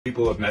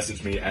People have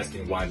messaged me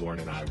asking why Lauren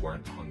and I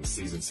weren't on the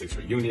season 6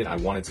 reunion. I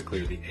wanted to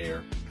clear the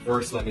air.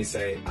 First, let me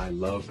say I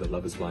love the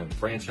Love is Blind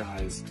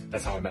franchise.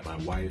 That's how I met my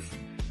wife.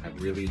 I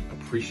really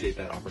appreciate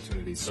that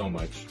opportunity so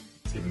much.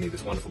 It's given me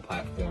this wonderful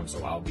platform,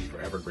 so I'll be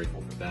forever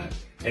grateful for that.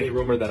 Any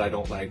rumor that I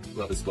don't like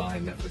Love is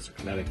Blind, Netflix, or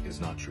Kinetic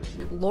is not true.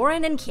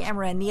 Lauren and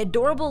Cameron, the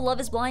adorable Love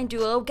is Blind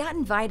duo, got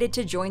invited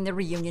to join the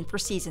reunion for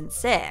season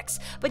 6.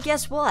 But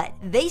guess what?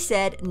 They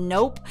said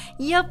nope.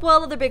 Yep,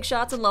 while other big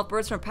shots and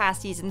lovebirds from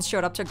past seasons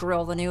showed up to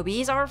grill the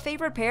newbies, our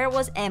favorite pair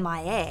was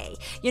MIA.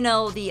 You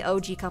know, the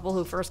OG couple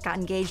who first got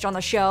engaged on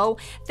the show.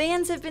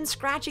 Fans have been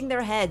scratching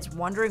their heads,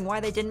 wondering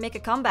why they didn't make a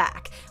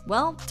comeback.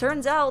 Well,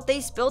 turns out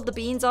they spilled the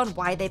beans on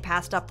why they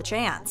passed up the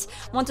chance.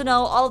 Want to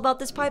know all about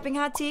this piping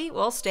hot tea?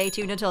 Well, stay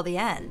tuned until the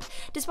end.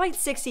 Despite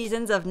 6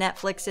 seasons of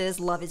Netflix's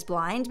Love is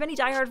Blind, many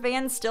diehard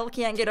fans still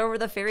can't get over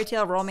the fairy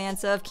tale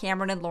romance of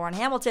Cameron and Lauren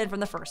Hamilton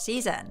from the first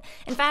season.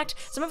 In fact,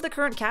 some of the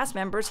current cast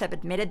members have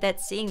admitted that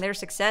seeing their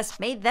success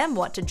made them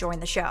want to join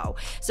the show.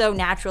 So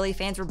naturally,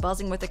 fans were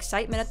buzzing with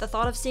excitement at the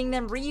thought of seeing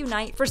them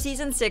reunite for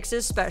season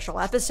 6's special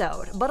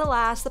episode. But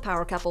alas, the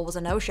power couple was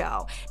a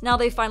no-show. Now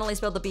they finally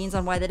spilled the beans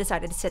on why they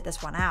decided to sit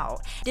this one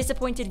out.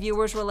 Disappointed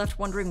viewers were left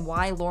wondering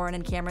why Lauren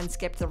and Cameron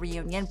skipped the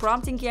reunion,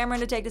 prompting Cameron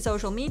to take to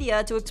social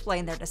media to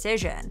explain their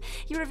decision.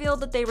 He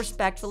revealed that they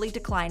respectfully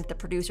declined the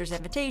producer's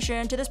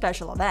invitation to the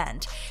special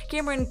event.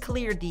 Cameron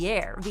cleared the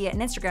air via an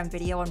Instagram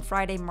video on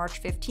Friday,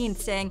 March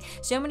 15th, saying,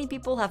 "So many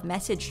people have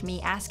messaged me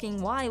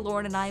asking why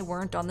Lauren and I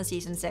weren't on the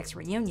season 6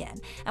 reunion.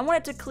 I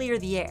wanted to clear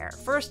the air.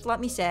 First, let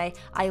me say,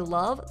 I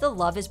love the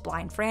Love is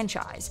Blind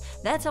franchise.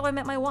 That's how I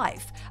met my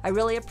wife. I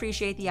really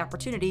appreciate the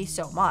opportunity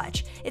so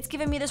much. It's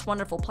given me this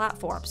wonderful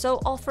platform, so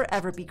I'll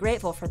forever be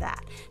grateful for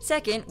that.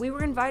 Second, we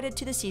were invited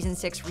to the season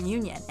 6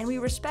 reunion, and we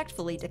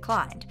respectfully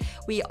declined.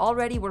 We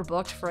already were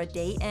booked for a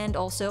date, and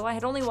also I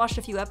had only watched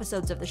a few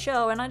episodes of the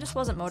show, and I just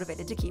wasn't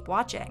motivated to keep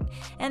watching.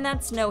 And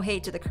that's no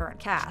hate to the current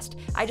cast.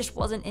 I just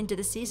wasn't into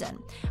the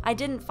season. I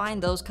didn't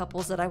find those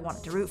couples that I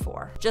wanted to root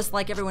for." Just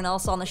like everyone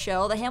else on the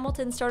show, the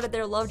Hamiltons started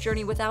their love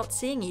journey without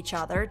seeing each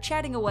other,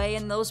 chatting away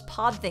in those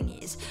pod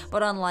thingies.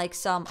 But unlike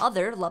some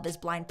other Love is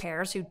Blind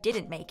pairs who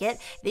didn't make it,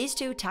 these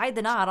two tied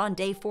the knot on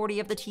day 40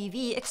 of the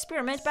TV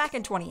experiment back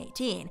in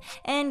 2018.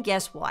 And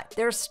guess what?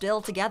 They're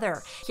still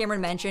together.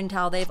 Cameron mentioned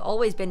how they've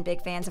always been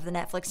big fans of the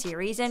Netflix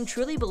series and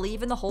truly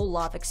believe in the whole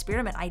love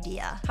experiment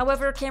idea.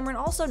 However, Cameron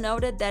also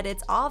noted that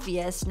it's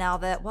obvious now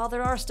that while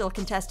there are still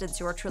contestants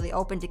who are truly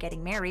open to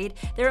getting married,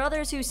 there are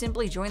others who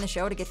simply join the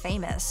show to get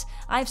famous.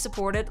 "I've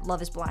supported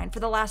Love is Blind for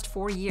the last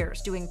 4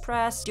 years, doing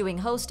press, doing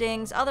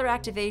hostings, other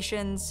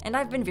activations, and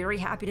I've been very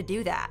happy to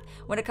do that.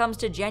 When it comes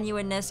to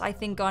genuineness, I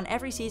think on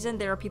every season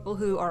there are people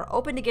who are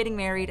open to getting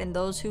married and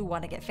those who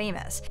want to get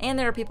famous, and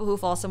there are people who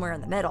fall somewhere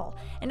in the middle.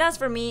 And as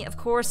for me, of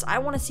course, I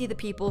want to see the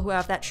people who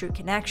have that true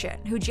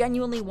connection, who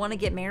genuinely want to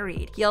get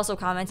married." He also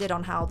commented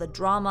on how the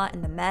drama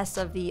and the mess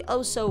of the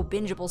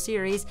oh-so-bingeable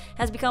series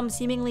has become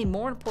seemingly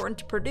more important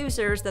to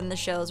producers than the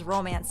show's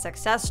romance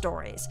success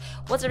stories.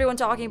 "What's everyone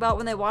talking about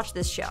when they watch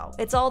this show?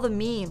 It's all the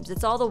memes,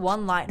 it's all the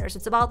one-liners,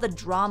 it's about the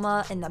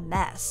drama and the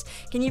mess.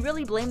 Can you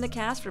really blame the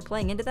cast for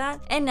playing into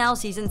that?" And now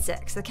season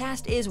 6, the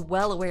cast is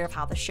well aware of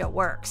how the show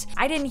works.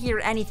 I didn't hear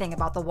anything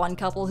about the one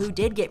couple who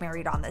did get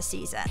married on this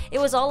season. It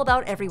was all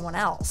about everyone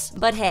else.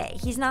 But hey,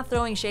 he's not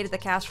throwing shade at the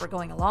cast for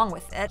going along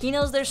with it. He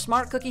knows they're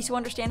smart cookies who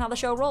understand how the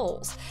show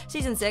rolls.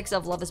 Season 6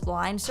 of Love is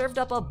Blind served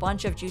up a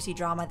bunch of juicy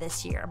drama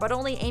this year, but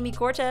only Amy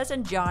Cortez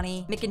and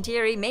Johnny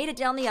McIntyre made it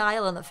down the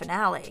aisle in the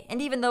finale.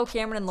 And even though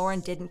Cameron and Lauren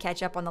didn't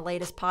catch up on the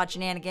latest pod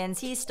shenanigans,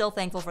 he's still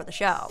thankful for the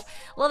show.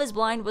 "Love is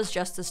Blind was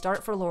just the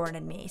start for Lauren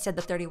and me," said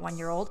the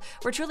 31-year-old.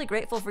 "We're truly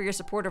grateful for your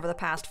support over the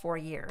past 4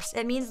 years.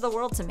 It means the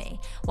world to me."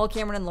 While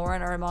Cameron and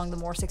Lauren are among the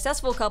more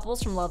successful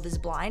couples from Love is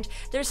Blind,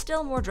 there's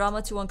still more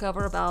drama to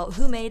uncover about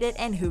who made it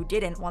and who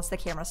didn't once the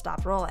camera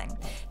stopped rolling.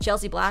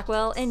 Chelsea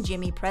Blackwell and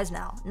Jimmy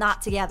Presnell,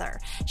 not together.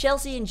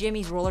 Chelsea and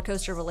Jimmy's roller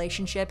coaster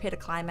relationship hit a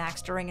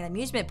climax during an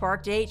amusement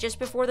park date just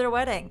before their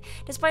wedding.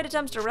 Despite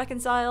attempts to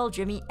reconcile,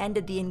 Jimmy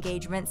ended the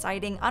engagement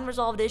citing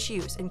unresolved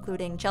issues,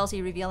 including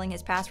Chelsea revealing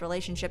his past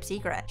relationship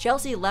secret.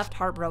 Chelsea left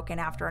heartbroken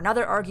after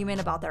another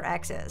argument about their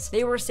exes.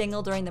 They were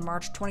single during the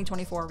March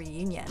 2024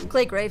 reunion.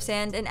 Clay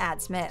Gravesand and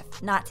Ad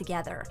Smith, not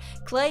together.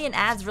 Clay and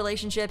Ad's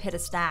relationship hit a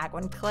snag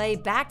when Clay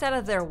backed out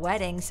of their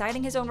wedding,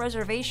 citing his own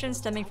reservations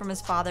stemming from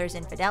his father's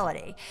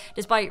infidelity.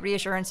 Despite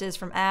reassurances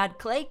from Ad,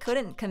 Clay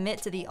couldn't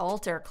commit to the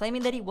altar,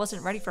 claiming that he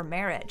wasn't ready for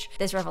marriage.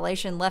 This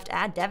revelation left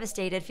Ad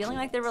devastated, feeling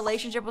like their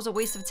relationship was a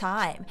waste of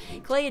time.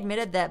 Clay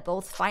admitted that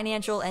both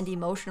financial and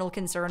emotional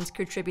concerns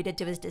contributed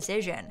to his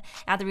decision.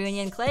 At the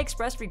reunion, Clay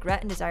expressed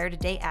regret and desire to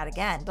date Ad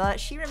again, but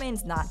she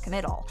remains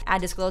non-committal.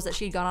 Ad disclosed that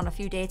she'd gone on a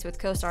few dates with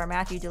co-star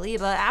Matthew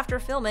DeLiva after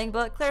filming,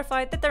 but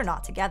clarified that they're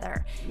not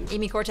together.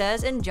 Amy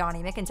Cortez and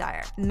Johnny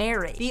McIntyre.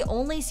 married. The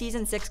only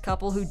season 6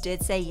 couple who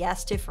did say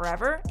yes to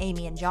forever,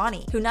 Amy and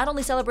Johnny, who not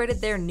only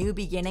celebrated their new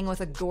beginning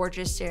with a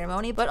gorgeous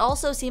ceremony, but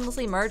also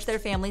seamlessly merged their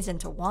families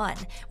into one,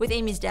 with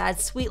Amy's dad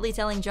sweetly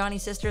telling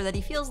Johnny's sister that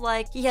he feels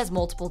like he has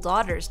multiple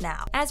daughters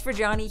now. As for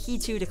Johnny, he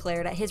too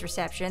declared at his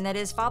reception that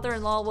his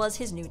father-in-law was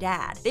his new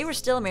dad. They were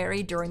still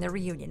married during the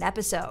reunion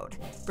episode.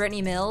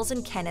 Brittany Mills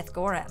and Kenneth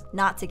Gorham,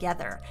 not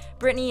together.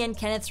 Brittany and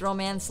Kenneth's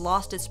romance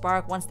lost its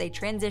spark once they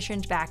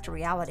transitioned back to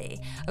reality.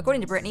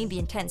 According to Brittany, the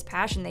intense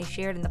passion they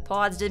shared in the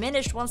pods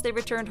diminished once they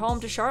returned home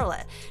to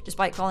Charlotte.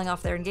 Despite calling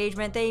off their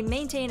engagement, they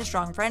maintained a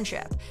strong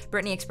friendship.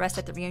 Brittany expressed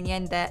at the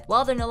reunion that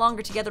while they're no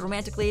longer together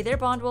romantically, their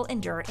bond will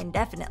endure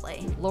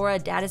indefinitely. Laura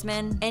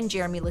Dadisman and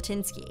Jeremy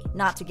Latinsky,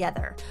 not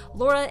together.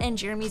 Laura and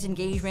Jeremy's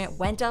engagement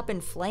went up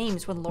in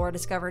flames when Laura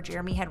discovered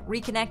Jeremy had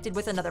reconnected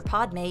with another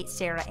podmate,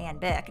 Sarah Ann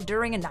Bick,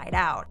 during a night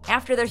out.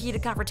 After their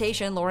heated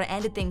confrontation, Laura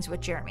ended things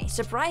with Jeremy.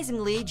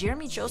 Surprisingly,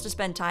 Jeremy chose to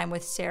spend time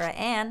with Sarah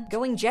Ann,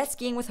 going jet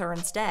skiing with her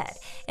instead.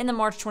 In the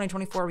March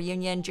 2024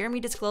 reunion, Jeremy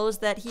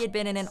disclosed that he had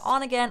been in an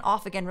on-again,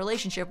 off-again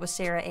relationship with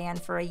Sarah Ann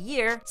for a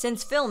year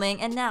since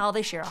filming, and now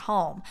they share a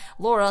home.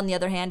 Laura, on the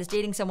other hand, is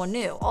dating someone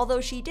new,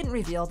 although she didn't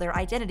reveal their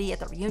identity at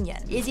the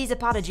reunion. Izzy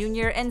Zapata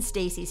Jr. and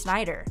Stacey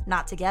Snider,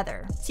 not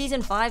together.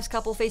 Season 5's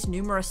couple faced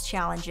numerous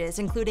challenges,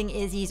 including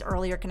Izzy's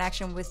earlier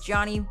connection with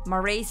Johnny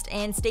Marist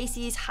and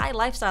Stacey's high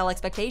lifestyle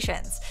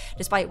expectations.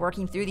 Despite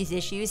working through these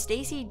issues,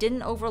 Stacey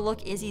didn't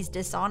overlook Izzy's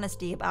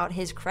dishonesty about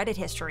his credit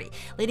history,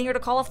 leading her to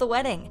call off the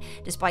wedding.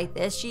 Despite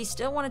this, she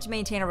still wanted to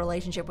maintain a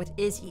relationship with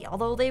Izzy,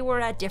 although they were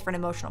at different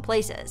emotional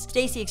places.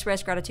 Stacey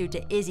expressed gratitude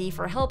to Izzy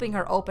for helping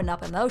her open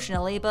up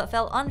emotionally, but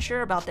felt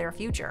unsure about their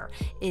future.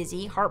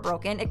 Izzy,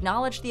 heartbroken,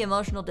 acknowledged the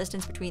emotional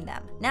distance between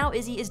them. Now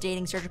Izzy is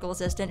dating surgical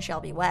assistant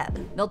Shelby Webb.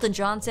 Milton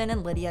Johnson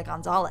and Lydia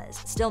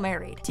Gonzalez, still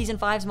married. Season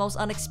 5's most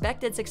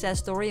unexpected success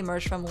story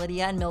emerged from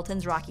Lydia and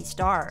Milton's rocky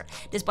start.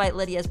 Despite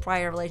Lydia's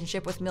prior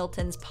relationship with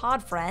Milton's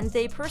pod friend,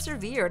 they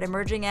persevered,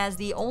 emerging as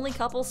the only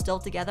couple still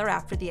together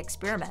after the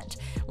experiment.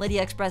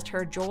 Lydia expressed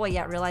her joy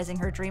at realizing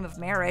her dream of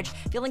marriage,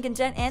 feeling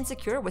content and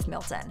secure with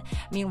Milton.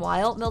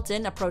 Meanwhile,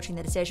 Milton, approaching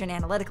the decision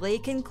analytically,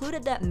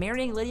 concluded that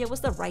marrying Lydia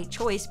was the right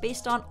choice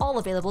based on all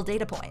available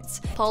data points.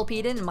 Paul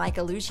Peden and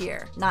Micah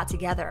Lucier, not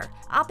together.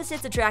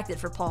 Opposites attracted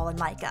for Paul and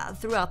Micah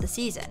throughout the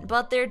season,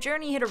 but their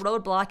journey hit a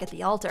roadblock at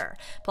the altar.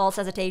 Paul's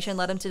hesitation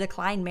led him to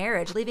decline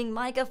marriage, leaving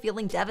Micah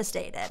feeling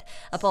devastated.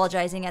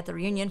 Apologizing at the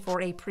reunion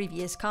for a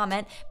previous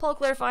comment, Paul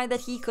clarified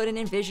that he couldn't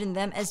envision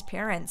them as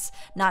parents,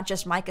 not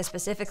just Micah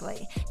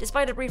specifically.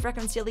 Despite a brief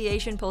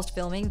reconciliation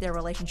post-filming, their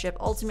relationship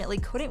ultimately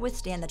couldn't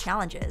withstand the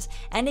challenges,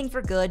 ending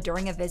for good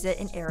during a visit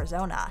in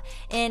Arizona.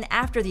 And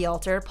after the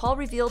altar, Paul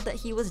revealed that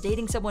he was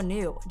dating someone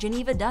new,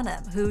 Geneva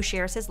Dunham, who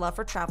shares his love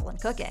for travel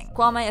and cooking.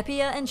 Kwame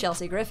Appiah and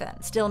Chelsea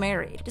Griffin, still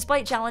married.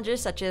 Despite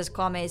challenges such as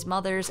Kwame's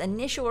mother's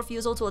initial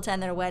refusal to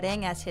attend their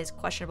wedding as his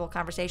questionable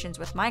conversations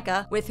with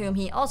Micah, with whom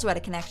he also had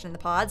a connection in the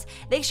pods,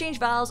 they exchanged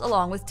vows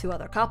along with 2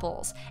 other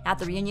couples. At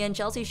the reunion,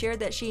 Chelsea shared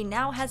that she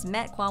now has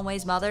met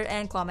Kwame's mother,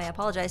 and Kwame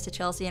apologized to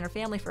Chelsea and her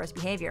family for his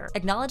behavior,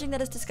 acknowledging that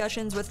his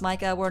discussions with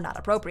Micah were not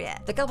appropriate.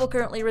 The couple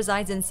currently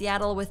resides in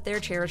Seattle with their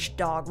cherished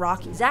dog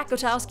Rocky. Zach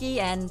Gotowski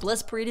and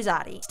Bliss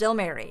Paridizade, still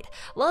married.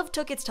 Love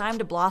took its time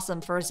to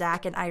blossom for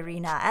Zach and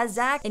Irina, as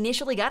Zach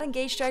initially got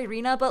engaged to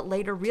Irina but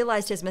later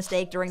realized his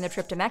mistake during their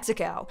trip to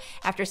Mexico.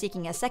 After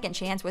seeking a second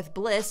chance with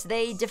Bliss,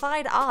 they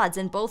defied odds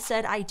and both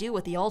said "I do"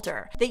 at the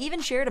altar. They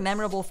even shared a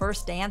memorable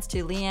first dance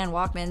to Leanne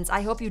Walkman's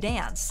 "I Hope You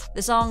Dance,"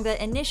 the song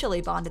that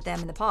initially bonded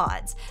them in the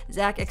pods.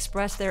 Zach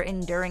expressed their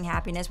enduring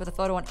happiness with a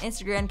photo on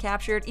Instagram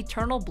captured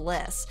 "Eternal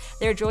Bliss."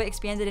 Their joy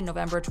expanded in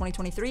November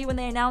 2023 when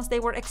they announced they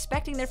were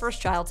expecting their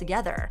first child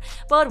together.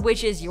 But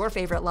which is your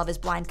favorite Love is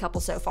Blind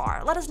couple so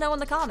far? Let us know in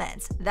the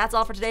comments. That's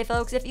all for today,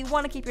 folks. If you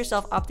want to keep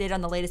yourself updated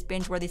on the latest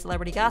binge-worthy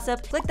celebrity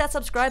gossip, click that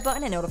subscribe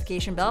button and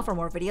notification bell for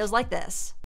more videos like this.